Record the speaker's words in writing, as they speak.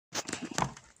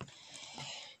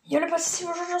Yo les potes, c'est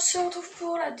aujourd'hui on se retrouve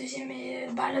pour la deuxième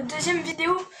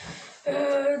vidéo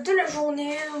de la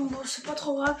journée. Bon, c'est pas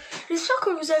trop grave. J'espère que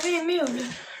vous avez aimé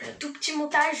le tout petit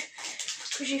montage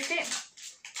que j'ai fait.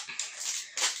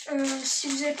 Si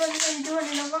vous n'avez pas vu la vidéo,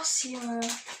 allez la voir. Je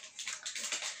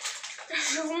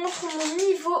vous montre mon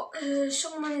niveau sur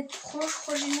mon manette pro, je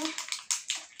crois que j'ai mis.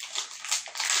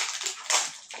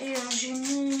 Et j'ai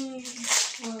mis...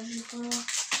 Ouais,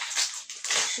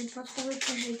 j'ai pas trouvé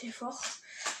que j'ai été fort.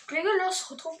 Donc les gars, là on se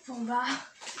retrouve pour une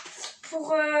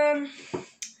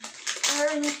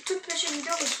toute petite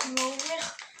vidéo parce qu'on va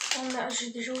ouvrir, j'ai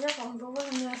déjà ouvert, on va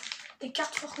ouvrir des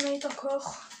cartes Fortnite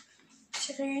encore.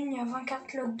 Série 1, il y a 20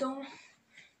 cartes là-dedans.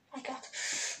 20 cartes.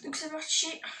 Donc c'est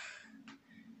parti.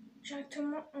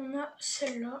 Directement, on a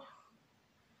celle-là.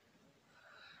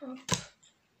 Hop.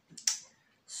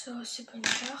 Ça, c'est pas une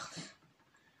carte.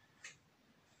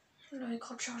 Là,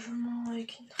 écran de chargement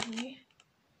avec une traînée.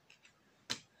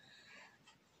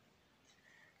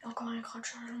 Et encore un écran de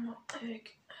chargement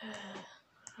avec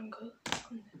un go.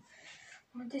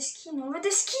 On veut des skins, on veut des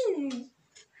skins.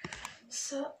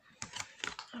 Ça,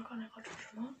 encore un écran de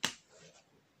chargement.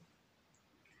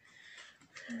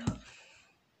 Là.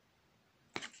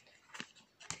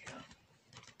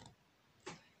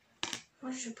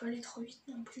 Moi, je vais pas aller trop vite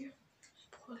non plus.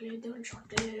 C'est pour que les vidéos durent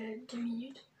 2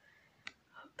 minutes.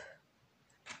 Hop.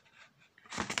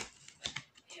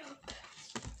 Et hop.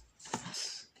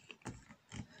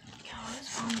 Carlos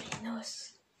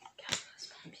Bambinos. Carlos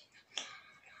Bambinos.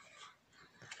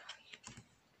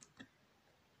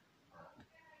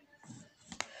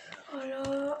 Voilà.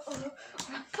 On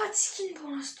n'a pas de skin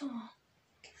pour l'instant.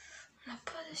 On n'a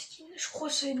pas de skin. Je crois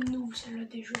que c'est nous, celle-là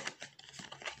déjà.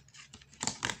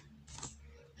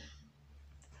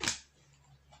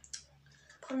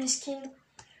 Premier skin,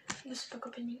 c'est pas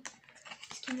opening.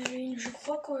 Skin Halloween, je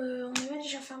crois qu'on avait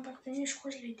déjà fait un pack opening, je crois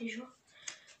que je l'ai déjà.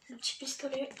 Le petit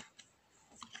pistolet.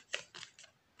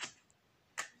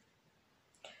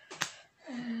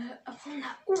 Après on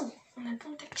a le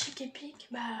bon tactique épique.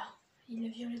 Bah il est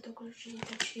violet donc j'ai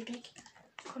tactique épique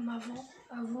comme avant.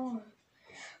 Ah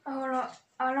voilà.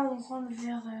 Ah là on rentre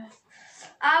vers.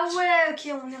 Ah ouais ok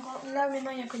on est là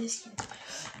maintenant il n'y a que des skins.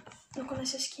 Donc on a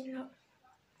ces skins là.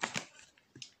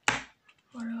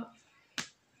 Voilà.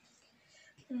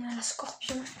 On a la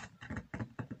scorpion.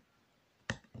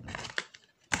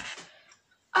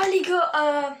 Ah les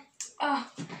gars,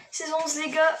 saison 11 les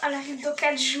gars, elle arrive dans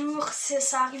 4 jours,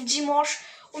 ça arrive dimanche,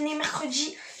 on est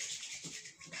mercredi.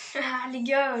 Ah les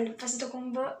gars, le pass de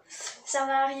combat, ça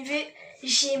va arriver.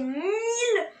 J'ai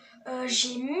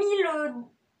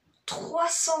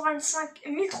 1325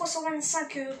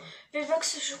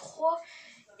 V-Bucks je crois.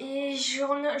 Et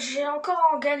j'ai encore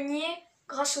à en gagner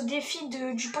grâce au défi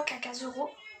du pack à 15 €.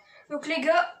 Donc les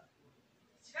gars,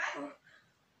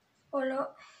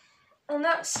 voilà. On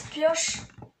a cette pioche.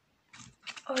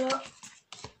 Voilà.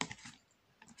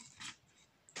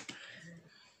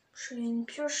 J'ai une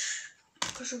pioche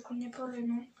que je connais pas le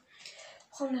nom.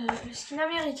 Après, on a le skin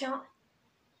américain.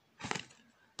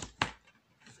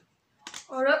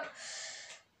 Voilà.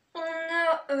 On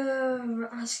a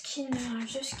un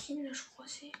vieux skin, je crois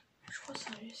que c'est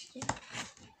un vieux skin.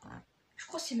 Je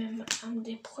crois que c'est même un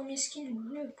des premiers skins ou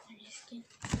le premier skin.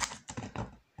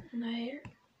 On a elle,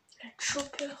 la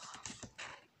chopper.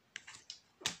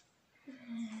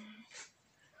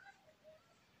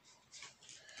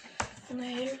 On a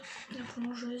elle, la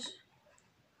plongeuse.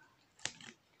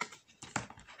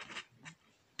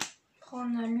 Après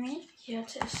on a lui,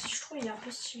 je trouve il est un peu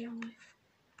stylé en vrai.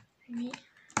 Lui.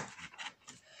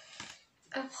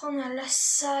 Après on a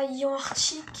l'assaillant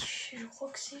arctique, je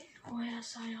crois que c'est. Ouais,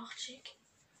 l'assaillant arctique.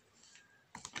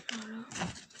 Voilà.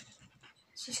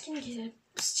 Ce skin qui est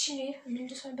stylé,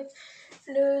 1200 bucks.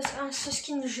 Ce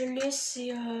skin je l'ai,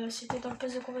 c'était dans le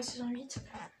pass de combat saison 8.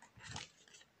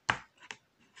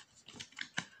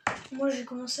 Moi j'ai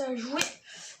commencé à jouer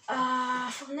à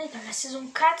Fortnite à la saison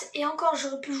 4 et encore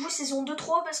j'aurais pu jouer saison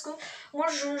 2-3 parce que moi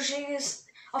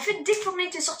en fait dès que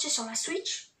Fortnite est sorti sur la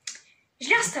Switch, je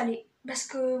l'ai installé parce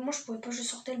que moi je pouvais pas jouer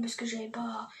sur tel parce que je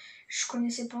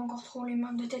connaissais pas encore trop les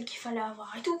maps de tel qu'il fallait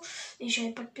avoir et tout et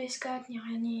j'avais pas de PS4 ni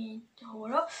rien ni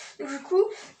voilà. Donc du coup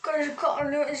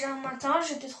un matin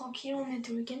j'étais tranquille, on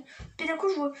était au week-end puis d'un coup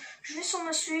je vais sur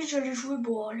ma Switch, j'allais jouer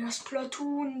à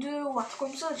Splatoon 2 ou un truc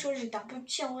comme ça, tu vois, j'étais un peu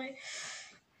petit en vrai,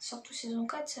 surtout saison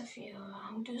 4 ça fait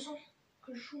 1 ou 2 ans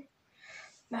que je joue,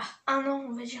 bah 1 an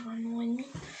on va dire, 1 an et demi,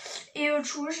 et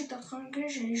tu vois j'étais en train de jouer,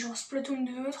 j'allais genre Splatoon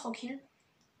 2 tranquille,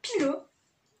 puis là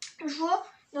je vois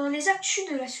dans les actus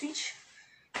de la Switch,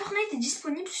 Fortnite est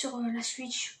disponible sur la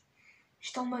Switch.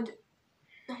 J'étais en mode,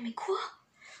 non mais quoi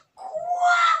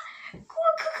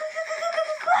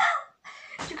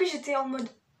fait en mode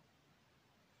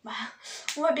bah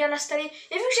on va bien l'installer.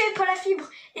 Et vu que j'avais pas la fibre,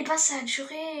 et ben ça a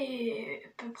duré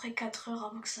à peu près 4 heures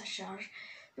avant que ça charge.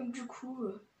 Donc du coup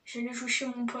j'allais jouer chez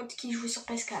mon pote qui jouait sur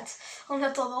PS4 en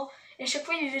attendant. Et à chaque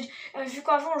fois, vu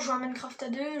qu'avant on jouait à Minecraft à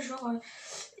deux, genre,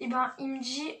 et ben il me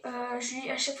dit,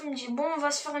 à chaque fois il me dit, bon on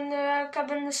va se faire une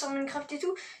cabane sur Minecraft et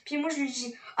tout. Puis moi je lui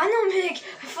dis, ah non mec,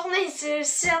 Fortnite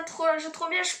c'est un jeu trop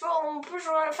bien, on peut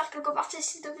jouer à faire quelques parties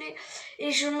s'il te plaît. Et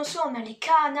je me souviens, on allait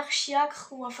qu'à Anarchiacre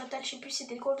ou à Fatal, je sais plus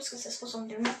c'était quoi parce que ça se ressemble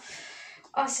tellement.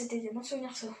 Ah c'était des bons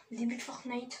souvenirs ça, le début de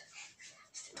Fortnite,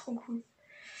 c'était trop cool.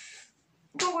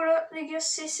 Donc voilà les gars,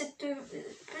 c'est cette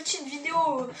petite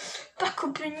vidéo pack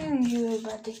opening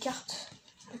des cartes.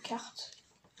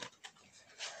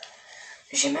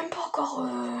 J'ai même pas encore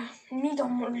mis dans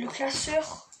le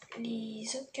classeur les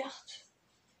autres cartes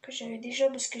que j'avais déjà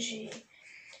parce que j'ai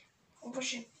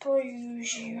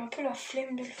eu un peu la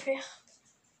flemme de le faire.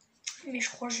 Mais je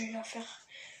crois que je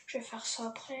vais faire ça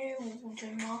après ou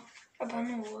demain. Ah bah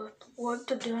non, ouais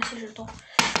peut-être demain si j'ai le temps.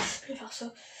 Je vais faire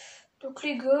ça. Donc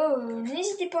les gars,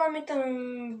 n'hésitez pas à mettre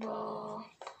un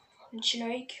petit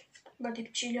like, des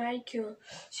petits likes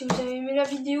si vous avez aimé la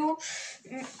vidéo.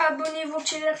 Abonnez-vous,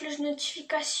 activez la cloche de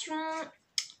notification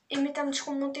et mettez un petit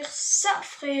commentaire, ça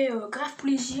ferait grave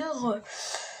plaisir.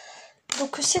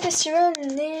 Donc c'était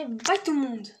Steven et bye tout le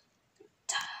monde.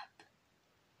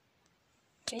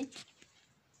 Okay.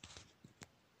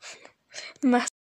 Merci.